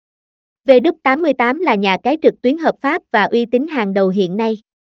W88 là nhà cái trực tuyến hợp pháp và uy tín hàng đầu hiện nay.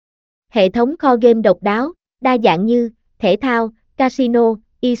 Hệ thống kho game độc đáo, đa dạng như thể thao, casino,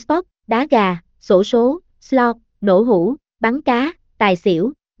 eSports, đá gà, xổ số, slot, nổ hũ, bắn cá, tài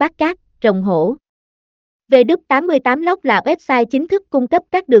xỉu, bát cát, rồng hổ. W88 Log là website chính thức cung cấp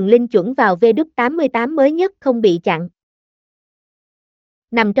các đường link chuẩn vào W88 mới nhất không bị chặn.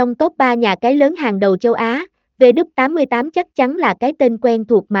 Nằm trong top 3 nhà cái lớn hàng đầu châu Á, W88 chắc chắn là cái tên quen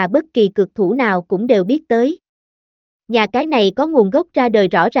thuộc mà bất kỳ cược thủ nào cũng đều biết tới. Nhà cái này có nguồn gốc ra đời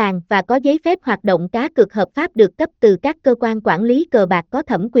rõ ràng và có giấy phép hoạt động cá cược hợp pháp được cấp từ các cơ quan quản lý cờ bạc có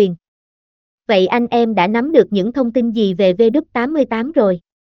thẩm quyền. Vậy anh em đã nắm được những thông tin gì về W88 rồi?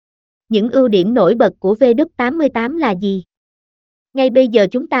 Những ưu điểm nổi bật của W88 là gì? Ngay bây giờ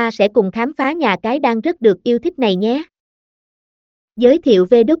chúng ta sẽ cùng khám phá nhà cái đang rất được yêu thích này nhé. Giới thiệu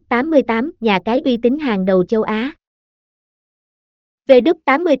W88, nhà cái uy tín hàng đầu châu Á.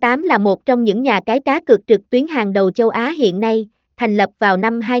 W88 là một trong những nhà cái cá cược trực tuyến hàng đầu châu Á hiện nay, thành lập vào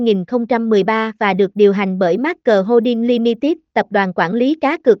năm 2013 và được điều hành bởi Marker Holding Limited, tập đoàn quản lý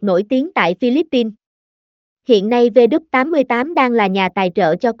cá cược nổi tiếng tại Philippines. Hiện nay W88 đang là nhà tài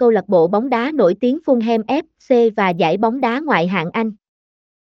trợ cho câu lạc bộ bóng đá nổi tiếng Fulham FC và giải bóng đá ngoại hạng Anh.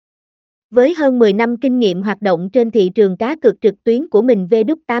 Với hơn 10 năm kinh nghiệm hoạt động trên thị trường cá cược trực tuyến của mình,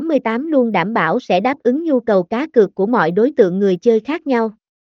 W88 luôn đảm bảo sẽ đáp ứng nhu cầu cá cược của mọi đối tượng người chơi khác nhau.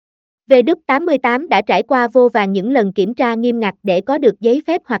 W88 đã trải qua vô vàn những lần kiểm tra nghiêm ngặt để có được giấy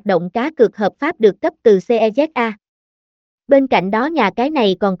phép hoạt động cá cược hợp pháp được cấp từ CEZA. Bên cạnh đó, nhà cái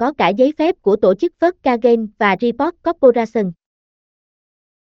này còn có cả giấy phép của tổ chức Vodka Game và Report Corporation.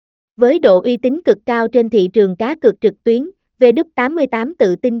 Với độ uy tín cực cao trên thị trường cá cược trực tuyến, W88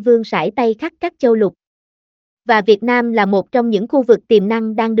 tự tin vươn sải tay khắp các châu lục. Và Việt Nam là một trong những khu vực tiềm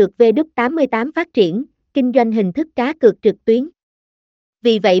năng đang được W88 phát triển, kinh doanh hình thức cá cược trực tuyến.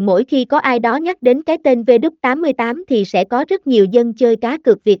 Vì vậy mỗi khi có ai đó nhắc đến cái tên W88 thì sẽ có rất nhiều dân chơi cá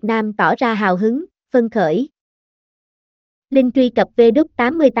cược Việt Nam tỏ ra hào hứng, phấn khởi. Link truy cập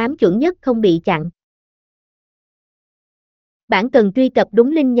W88 chuẩn nhất không bị chặn. Bạn cần truy cập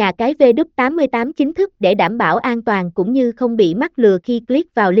đúng link nhà cái W88 chính thức để đảm bảo an toàn cũng như không bị mắc lừa khi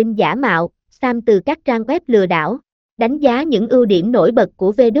click vào link giả mạo, spam từ các trang web lừa đảo. Đánh giá những ưu điểm nổi bật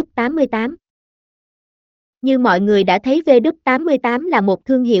của W88. Như mọi người đã thấy, W88 là một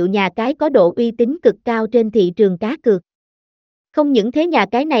thương hiệu nhà cái có độ uy tín cực cao trên thị trường cá cược. Không những thế, nhà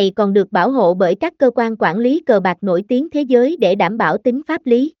cái này còn được bảo hộ bởi các cơ quan quản lý cờ bạc nổi tiếng thế giới để đảm bảo tính pháp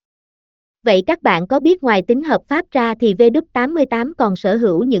lý. Vậy các bạn có biết ngoài tính hợp pháp ra thì W88 còn sở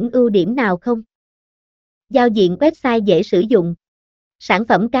hữu những ưu điểm nào không? Giao diện website dễ sử dụng, sản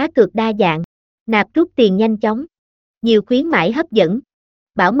phẩm cá cược đa dạng, nạp rút tiền nhanh chóng, nhiều khuyến mãi hấp dẫn,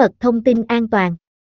 bảo mật thông tin an toàn.